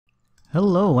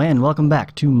Hello and welcome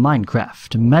back to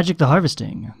Minecraft Magic the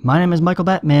Harvesting. My name is Michael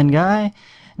Batman Guy,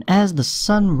 and as the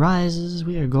sun rises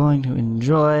we are going to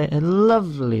enjoy a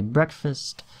lovely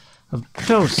breakfast of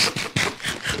toast,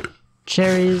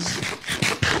 cherries,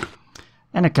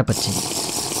 and a cup of tea.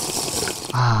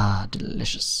 Ah,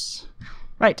 delicious.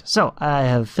 Right, so I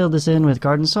have filled this in with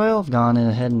garden soil. I've gone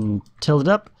ahead and tilled it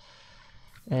up,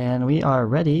 and we are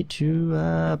ready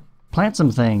to plant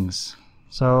some things.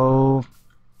 So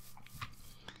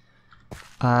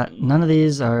none of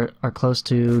these are close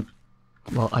to,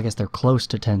 well, I guess they're close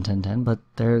to 10, 10, 10, but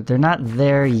they're not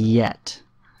there yet.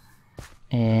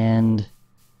 And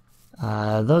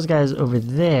those guys over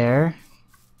there,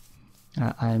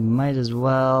 I might as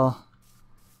well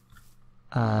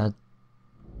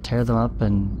tear them up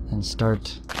and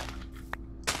start.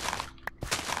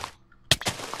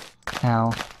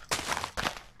 Ow.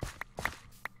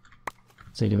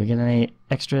 Let's see, do we get any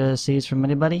extra seeds from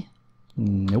anybody?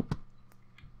 Nope.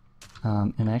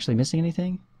 Am I actually missing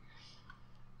anything?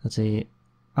 Let's see.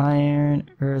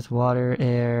 Iron, earth, water,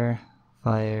 air,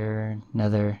 fire,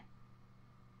 nether,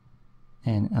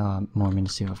 and more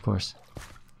Mekanism, of course.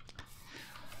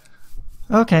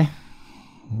 Okay.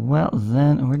 Well,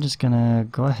 then we're just gonna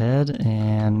go ahead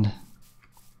and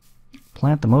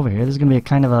plant them over here. This is gonna be a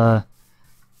kind of a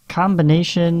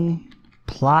combination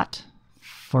plot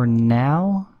for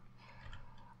now,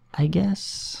 I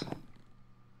guess.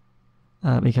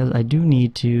 Because I do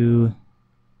need to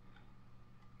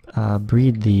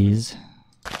breed these.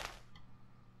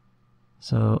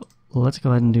 So let's go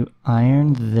ahead and do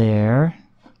iron there.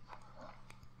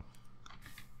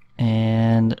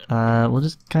 And we'll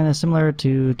just kind of similar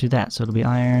to that. So it'll be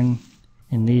iron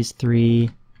in these three.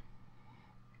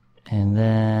 And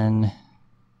then,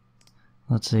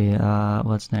 let's see,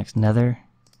 what's next? Nether.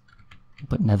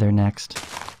 Put nether next.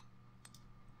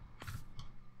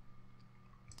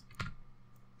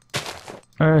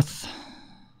 Earth,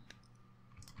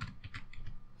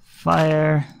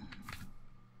 fire,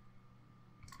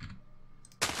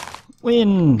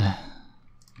 wind,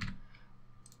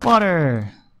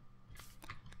 water,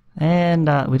 and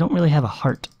we don't really have a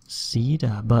heart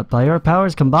seed, but by our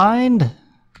powers combined,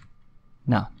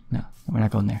 no, we're not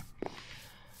going there.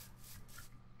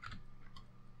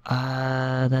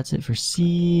 That's it for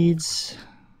seeds.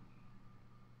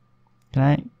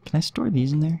 Can I store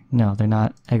these in there? No, they're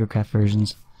not agrocraft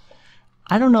versions.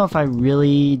 I don't know if I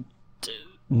really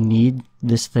need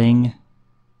this thing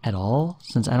at all,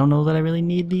 since I don't know that I really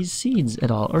need these seeds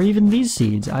at all, or even these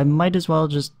seeds. I might as well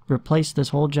just replace this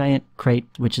whole giant crate,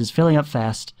 which is filling up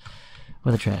fast,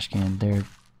 with a trash can.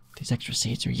 These extra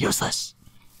seeds are useless.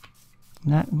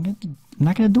 I'm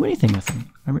not gonna do anything with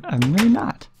them. I'm really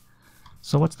not.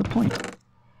 So what's the point?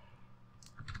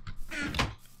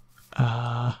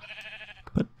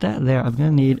 Put that there. I'm gonna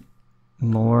need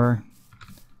more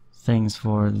things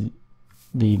for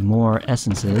the more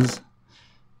essences.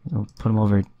 We'll put them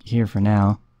over here for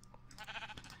now.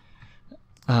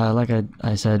 Like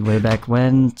I said way back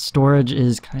when, storage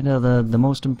is kind of the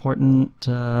most important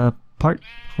part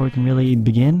before we can really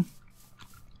begin.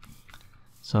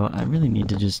 So I really need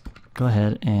to just go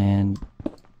ahead and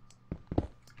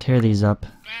tear these up,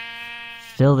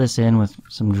 fill this in with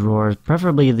some drawers,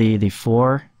 preferably the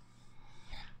 4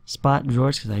 spot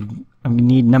drawers, because I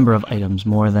need number of items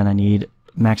more than I need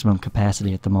maximum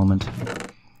capacity at the moment.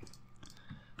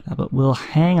 But we'll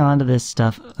hang on to this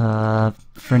stuff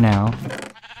for now.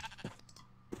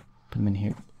 Put them in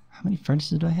here. How many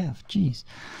furnaces do I have? Jeez.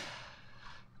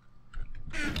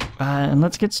 And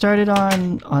let's get started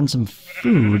on some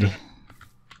food.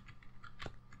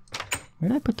 Where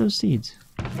did I put those seeds?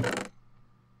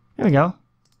 There we go.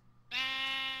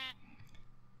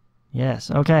 Yes,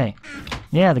 okay.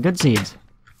 Yeah, the good seeds.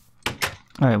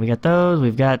 Alright, we got those.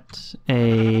 We've got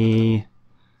a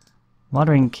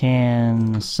watering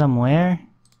can somewhere.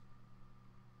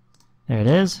 There it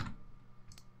is.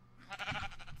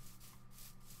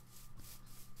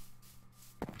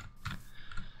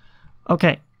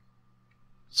 Okay.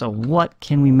 So what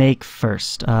can we make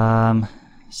first?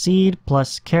 Seed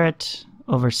plus carrot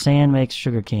over sand makes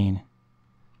sugarcane.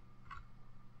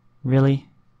 Really?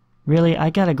 Really? I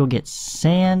gotta go get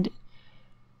sand?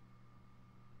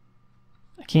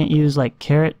 I can't use like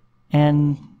carrot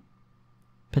and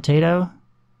potato?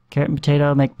 Carrot and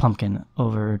potato make pumpkin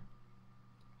over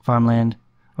farmland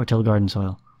or tilled garden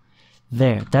soil.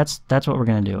 There, that's what we're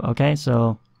gonna do. Okay,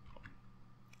 so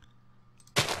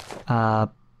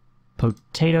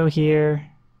potato here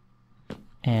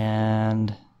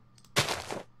and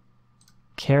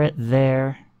carrot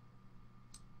there.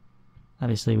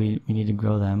 Obviously we need to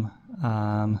grow them.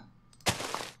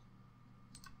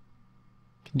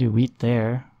 Can do wheat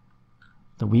there.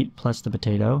 The wheat plus the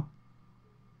potato.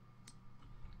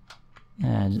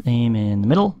 And aim in the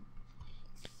middle.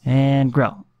 And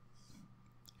grow.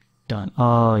 Done.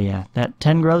 Oh yeah, that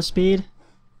 10 growth speed.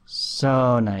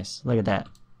 So nice. Look at that.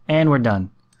 And we're done.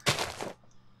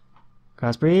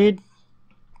 Crossbreed.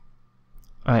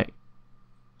 Alright.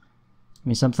 Give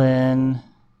me something.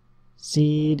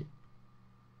 Seed.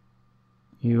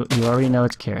 You already know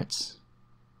it's carrots.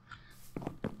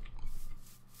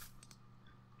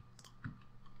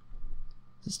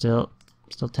 It's still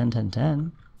 10, 10,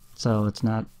 10. So it's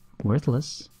not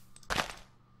worthless.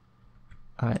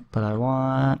 Alright, but I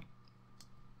want...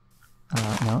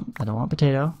 no, I don't want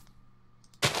potato.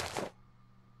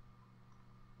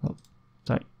 Oh,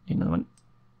 sorry, need another one.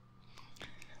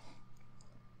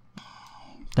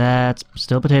 That's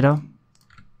still potato.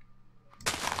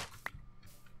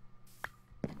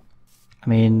 I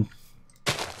mean,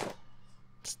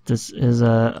 this is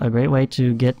a great way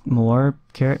to get more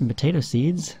carrot and potato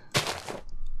seeds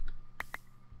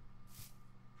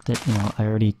that, you know, I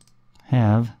already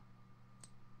have.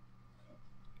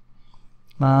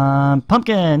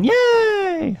 Pumpkin!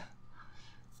 Yay!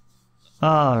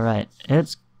 Alright,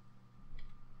 it's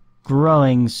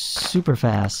growing super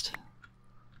fast.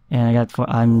 And I got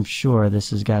I'm sure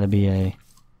this has got to be a...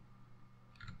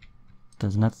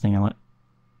 There's nothing I want...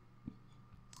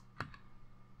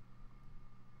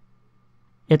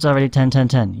 It's already 10, 10,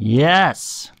 10.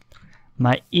 Yes!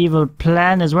 My evil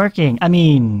plan is working. I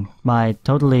mean, my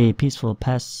totally peaceful,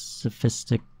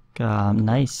 pacifistic,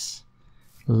 nice,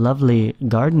 lovely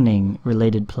gardening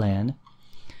related plan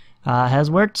has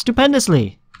worked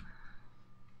stupendously.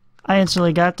 I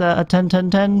instantly got a 10,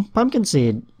 10, 10 pumpkin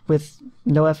seed with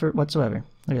no effort whatsoever.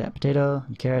 Look at that. Potato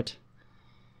and carrot.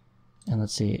 And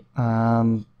let's see.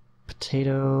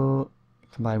 Potato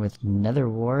combined with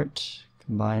netherwort.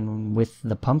 Combine with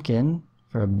the pumpkin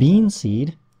for a bean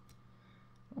seed.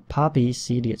 A poppy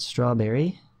seed to get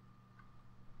strawberry.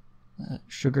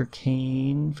 Sugar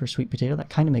cane for sweet potato. That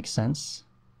kind of makes sense.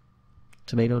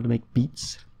 Tomato to make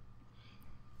beets.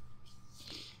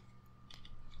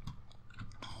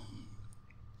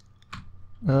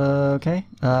 Okay.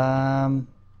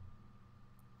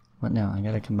 What now? I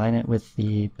gotta combine it with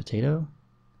the potato.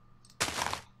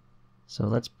 So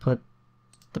let's put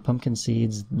the pumpkin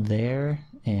seeds there,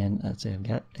 and let's say I've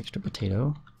got extra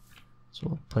potato, so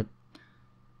we'll put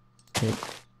it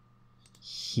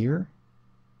here.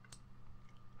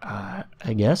 I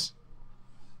guess.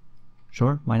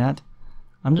 Sure, why not?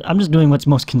 I'm just doing what's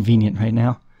most convenient right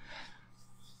now.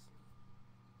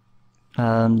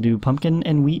 Do pumpkin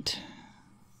and wheat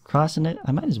crossing it?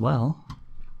 I might as well.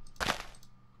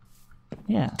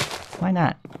 Yeah, why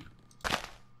not?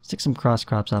 Stick some cross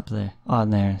crops up there, on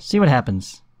there. See what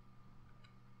happens.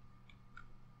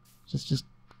 Just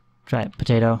try it.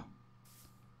 Potato.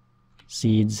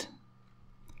 Seeds.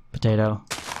 Potato.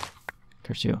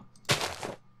 Curse you.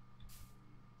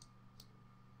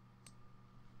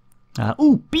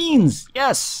 Ooh, beans!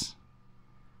 Yes!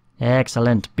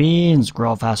 Excellent. Beans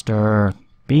grow faster.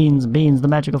 Beans, the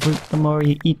magical fruit. The more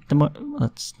you eat, the more...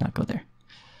 Let's not go there.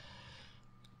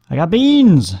 I got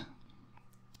beans!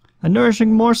 A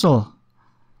nourishing morsel.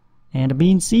 And a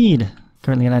bean seed.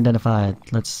 Currently unidentified.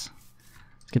 Let's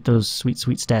get those sweet,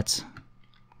 sweet stats.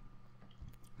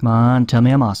 Come on, tell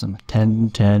me I'm awesome. 10,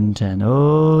 10, 10.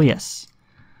 Oh, yes.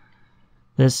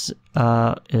 This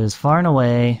is far and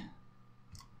away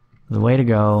the way to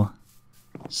go.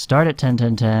 Start at 10,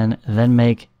 10, 10, then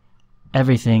make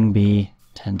everything be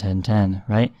 10, 10, 10,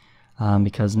 right?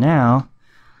 Because now,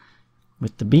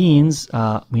 with the beans,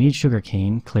 we need sugar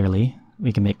cane, clearly.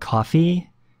 We can make coffee,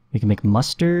 we can make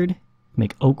mustard,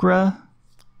 make okra,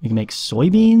 we can make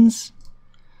soybeans,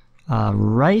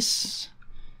 rice.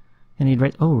 I need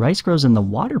rice. Oh, rice grows in the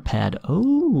water pad.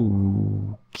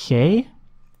 Oh, okay.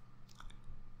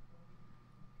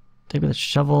 Dig with a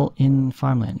shovel in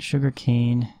farmland. Sugar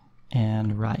cane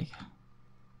and rye.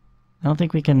 I don't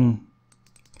think we can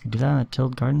do that on a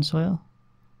tilled garden soil.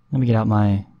 Let me get out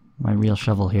my real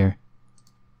shovel here.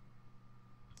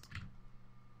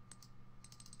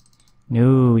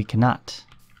 No, we cannot.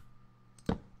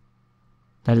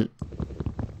 That is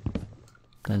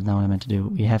not what I meant to do.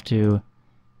 We have to...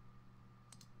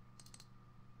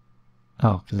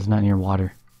 Oh, because it's not near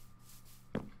water.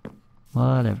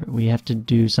 Whatever. We have to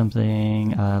do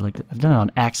something like... I've done it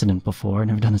on accident before. I've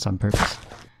never done this on purpose.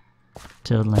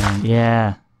 Tilled land.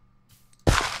 Yeah.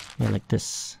 Yeah, like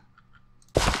this.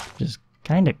 Which is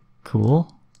kind of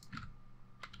cool.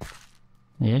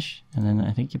 Ish. And then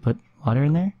I think you put water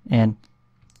in there. And...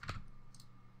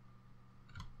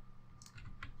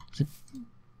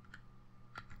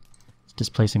 It's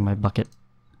displacing my bucket.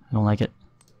 I don't like it.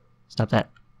 Stop that.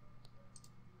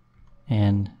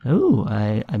 And ooh,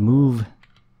 I move.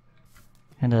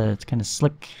 It's kinda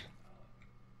slick.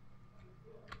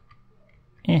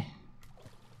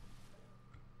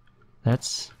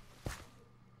 That's...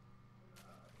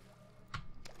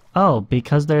 Oh,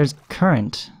 because there's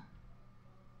current.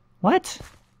 What?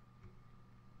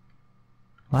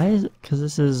 Why is it? Because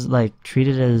this is like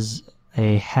treated as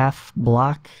a half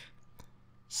block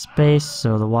space,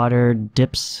 so the water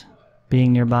dips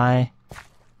being nearby, and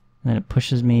then it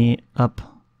pushes me up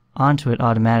onto it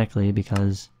automatically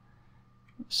because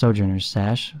Sojourner's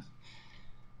Sash.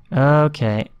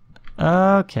 Okay.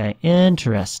 Okay,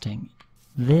 interesting.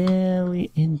 Very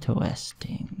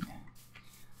interesting.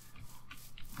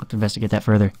 I'll have to investigate that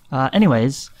further.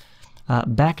 Anyways,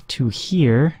 back to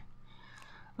here.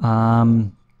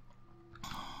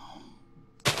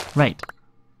 Right.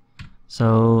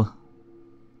 So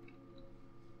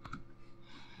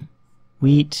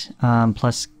wheat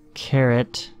plus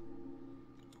carrot,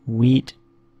 wheat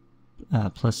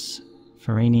plus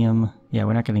faranium. Yeah,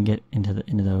 we're not going to get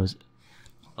into those.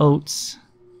 Oats,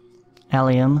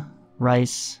 allium,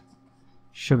 rice,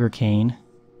 sugarcane,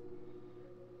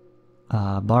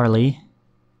 barley,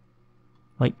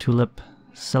 white tulip,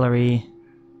 celery,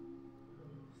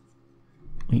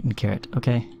 wheat and carrot.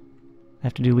 Okay, I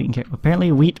have to do wheat and carrot.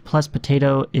 Apparently wheat plus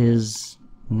potato is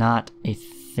not a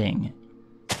thing.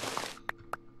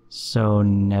 So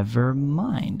never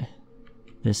mind.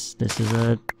 This is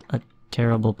a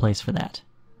terrible place for that.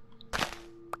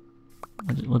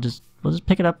 We'll just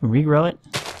pick it up and regrow it.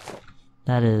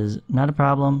 That is not a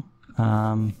problem.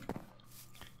 You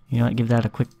know what? Give that a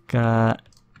quick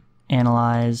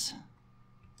analyze.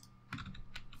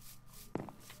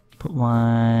 Put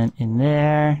one in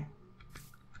there.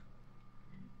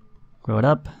 Grow it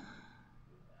up.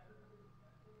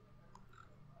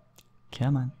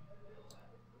 Come on.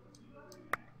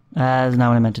 That's not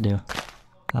what I meant to do.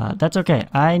 That's okay.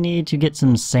 I need to get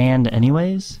some sand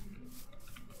anyways.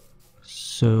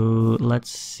 So let's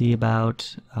see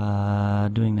about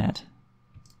doing that.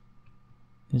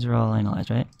 These are all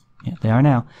analyzed, right? Yeah, they are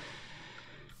now.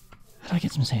 How do I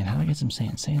get some sand? How do I get some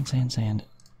sand? Sand.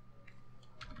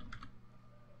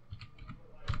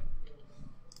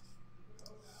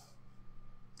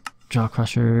 Jaw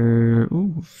crusher.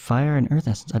 Ooh, fire and earth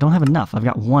essence. I don't have enough. I've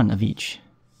got one of each.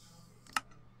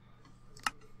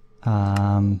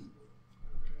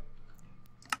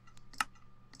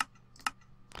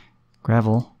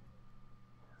 Gravel.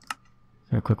 Is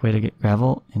there a quick way to get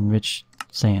gravel? Enrich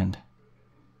sand.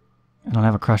 I don't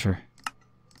have a crusher.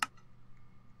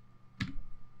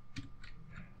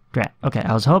 Drat. Okay,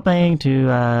 I was hoping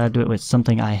to do it with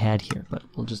something I had here, but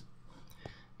we'll just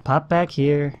pop back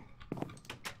here.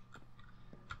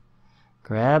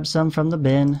 Grab some from the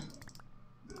bin.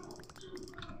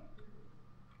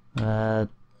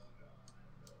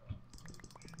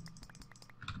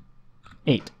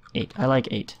 8. I like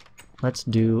 8. Let's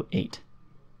do 8.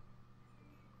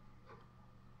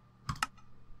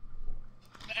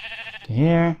 To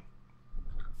here.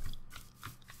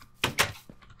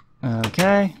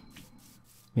 Okay.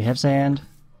 We have sand.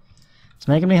 It's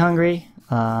making me hungry,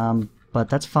 but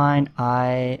that's fine.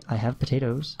 I have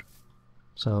potatoes,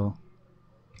 so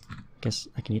I guess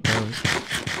I can eat those.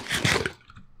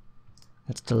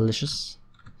 That's delicious.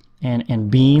 And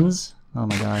beans. Oh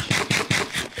my gosh.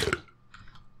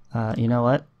 You know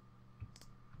what?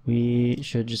 We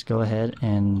should just go ahead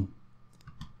and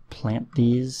plant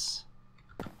these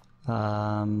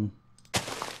somewhere.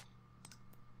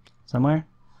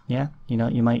 Yeah, you know,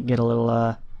 you might get a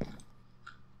little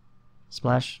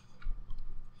splash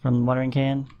from the watering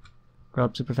can. Grow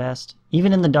up super fast.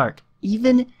 Even in the dark.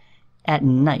 Even at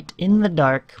night. In the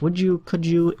dark. Could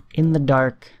you in the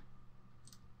dark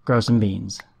grow some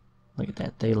beans? Look at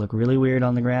that. They look really weird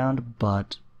on the ground,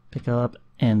 but pick up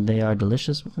and they are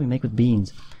delicious. What can we make with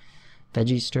beans?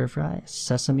 Veggie stir fry,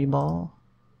 sesame ball,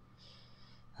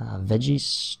 veggie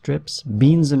strips,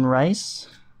 beans and rice,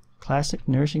 classic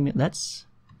nourishing meal. That's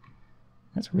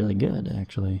really good,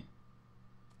 actually.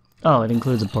 Oh, it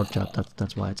includes a pork chop.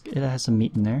 That's why it has some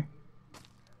meat in there.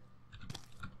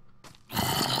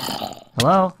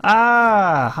 Hello?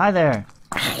 Ah, hi there.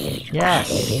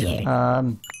 Yes.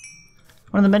 One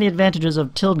of the many advantages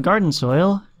of tilled garden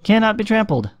soil cannot be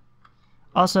trampled.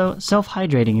 Also,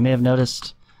 self-hydrating. You may have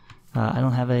noticed I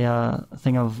don't have a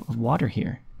thing of water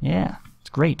here. Yeah, it's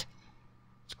great.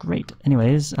 It's great.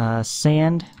 Anyways,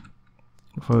 sand.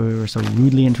 Before we were so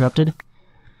rudely interrupted.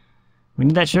 We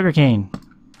need that sugar cane.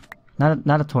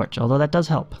 Not a torch, although that does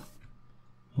help.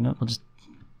 You know, we'll just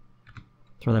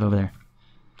throw that over there.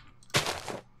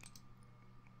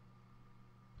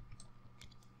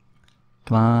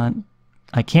 Come on.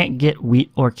 I can't get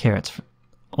wheat or carrots.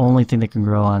 Only thing that can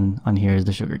grow on here is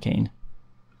the sugarcane.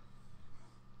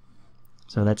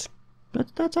 So that's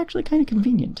actually kind of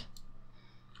convenient,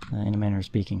 in a manner of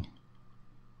speaking.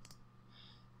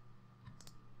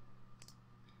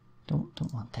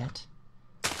 Don't want that.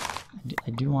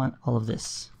 I do want all of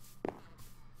this.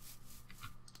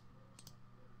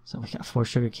 So we got 4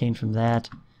 sugarcane from that.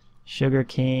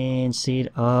 Sugarcane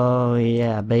seed. Oh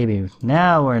yeah, baby.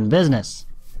 Now we're in business.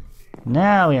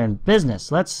 Now we are in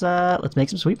business. Let's make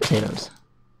some sweet potatoes.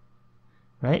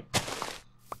 Right?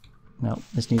 No,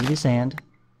 this needs to be sand.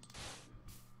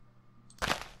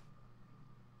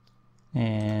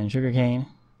 And sugarcane.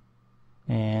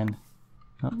 And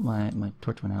oh, my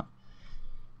torch went out.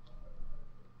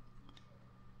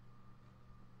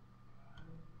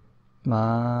 Come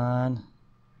on.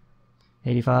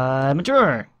 85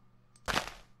 mature.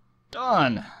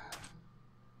 Done.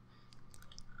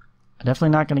 I'm definitely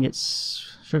not going to get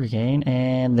sugarcane.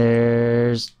 And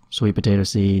there's sweet potato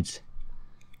seeds.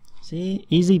 See?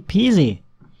 Easy peasy.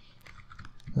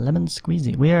 Lemon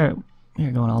squeezy. We are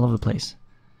going all over the place.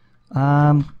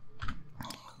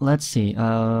 Let's see.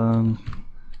 What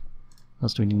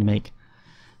else do we need to make?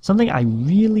 Something I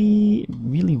really,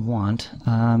 really want,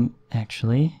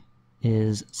 actually,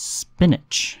 is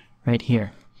spinach right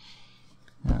here.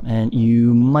 And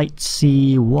you might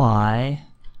see why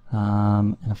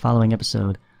in a following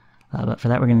episode. But for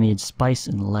that, we're going to need spice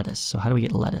and lettuce. So how do we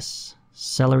get lettuce?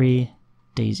 Celery,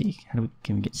 daisy.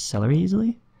 Can we get celery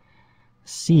easily?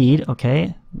 Seed,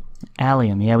 okay.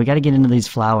 Allium, yeah, we got to get into these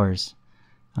flowers.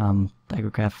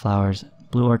 Digrocraft flowers,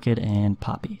 blue orchid, and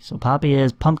poppy. So poppy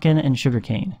is pumpkin and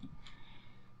sugarcane.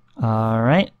 All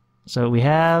right, so we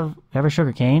have our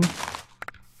sugarcane.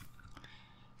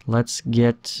 Let's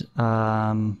get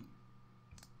the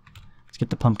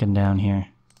pumpkin down here.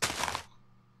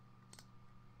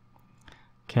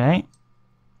 Okay.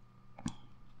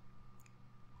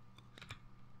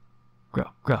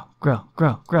 Grow, grow, grow,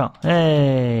 grow, grow.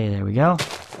 Hey, there we go.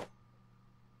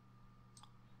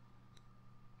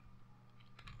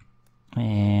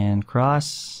 And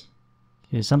cross.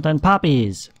 Here's something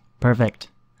poppies. Perfect.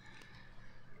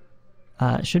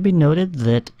 It should be noted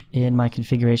that in my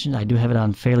configuration, I do have it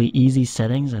on fairly easy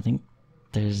settings. I think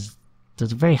there's a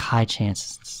very high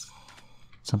chance it's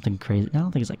something crazy. I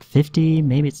don't think it's like 50,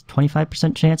 maybe it's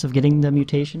 25% chance of getting the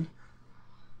mutation.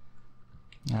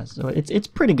 So it's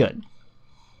pretty good,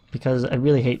 because I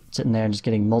really hate sitting there and just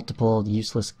getting multiple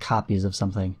useless copies of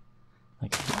something.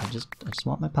 Like I just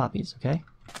want my poppies, okay?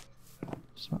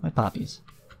 Just want my poppies.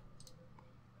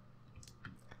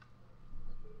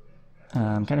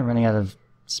 I'm kind of running out of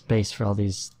space for all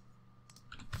these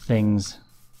things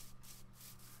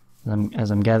as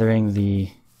I'm gathering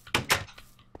the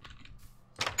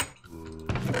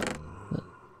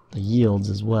yields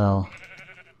as well.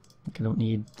 Like I don't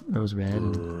need rose red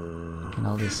and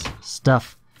all this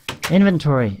stuff.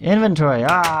 Inventory! Inventory!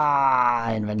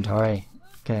 Ah! Inventory.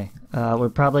 Okay. We're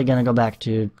probably going to go back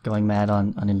to going mad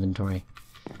on inventory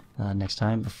next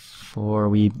time before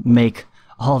we make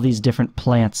all these different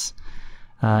plants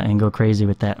and go crazy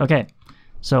with that. Okay.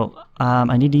 So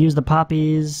I need to use the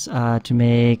poppies to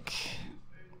make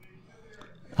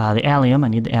the allium. I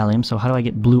need the allium. So how do I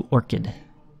get blue orchid?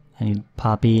 I need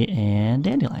poppy and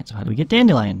dandelion. So how do we get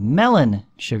dandelion? Melon,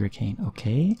 sugarcane.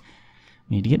 Okay.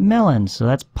 We need to get melon. So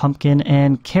that's pumpkin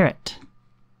and carrot.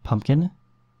 Pumpkin,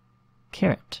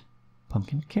 carrot.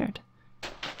 Pumpkin, carrot.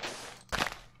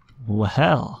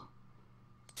 Well,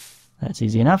 that's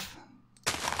easy enough.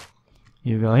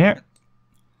 You go here.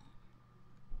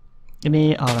 Give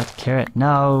me, oh, that's carrot.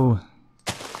 No.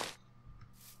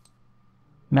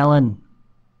 Melon.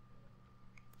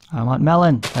 I want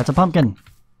melon. That's a pumpkin.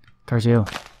 Curse you.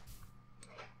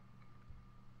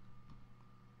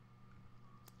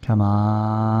 Come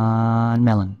on,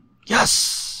 melon.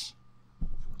 Yes!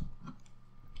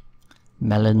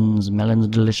 Melons, melons,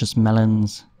 delicious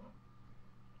melons.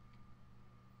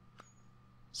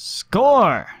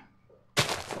 Score!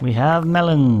 We have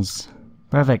melons.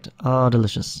 Perfect. Oh,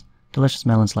 delicious. Delicious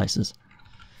melon slices.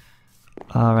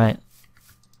 Alright.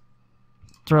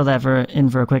 Throw that in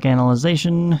for a quick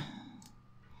analyzation.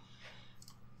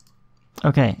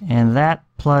 Okay, and that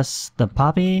plus the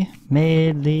poppy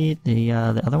made the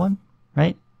other one,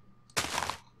 right?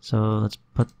 So let's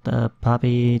put the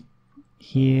poppy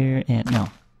here and no.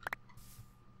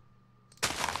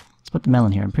 Let's put the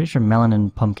melon here. I'm pretty sure melon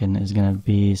and pumpkin is gonna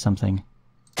be something.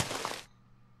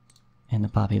 And the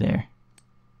poppy there.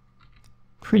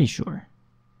 Pretty sure.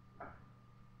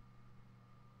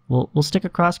 We'll stick a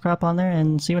cross crop on there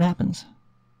and see what happens.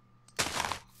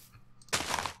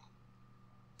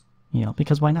 You know,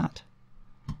 because why not?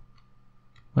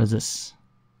 What is this?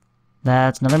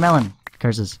 That's another melon.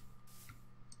 Curses.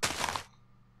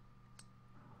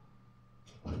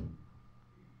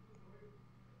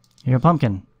 You're a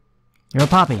pumpkin. You're a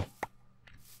poppy.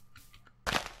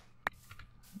 Come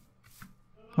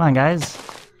on, guys.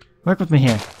 Work with me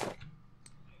here.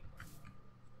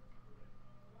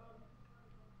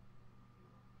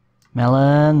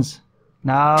 Melons.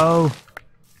 No.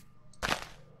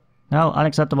 No,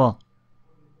 unacceptable.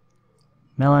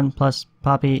 Melon plus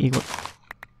poppy equals...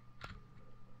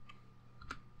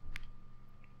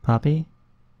 Poppy?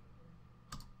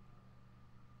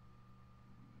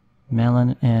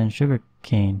 Melon and sugar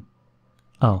cane.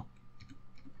 Oh.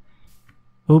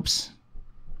 Oops.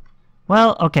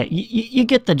 Well, okay, you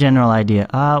get the general idea.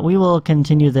 We will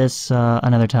continue this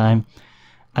another time.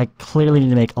 I clearly need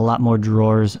to make a lot more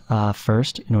drawers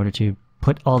first in order to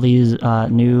put all these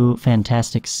new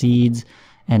fantastic seeds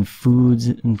and foods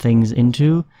and things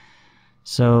into.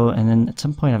 So, and then at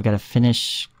some point I've got to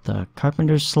finish the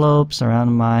carpenter's slopes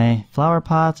around my flower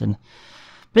pots, and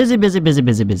busy, busy, busy,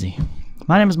 busy, busy.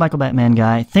 My name is Michael Batman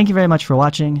Guy. Thank you very much for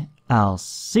watching. I'll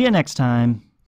see you next time.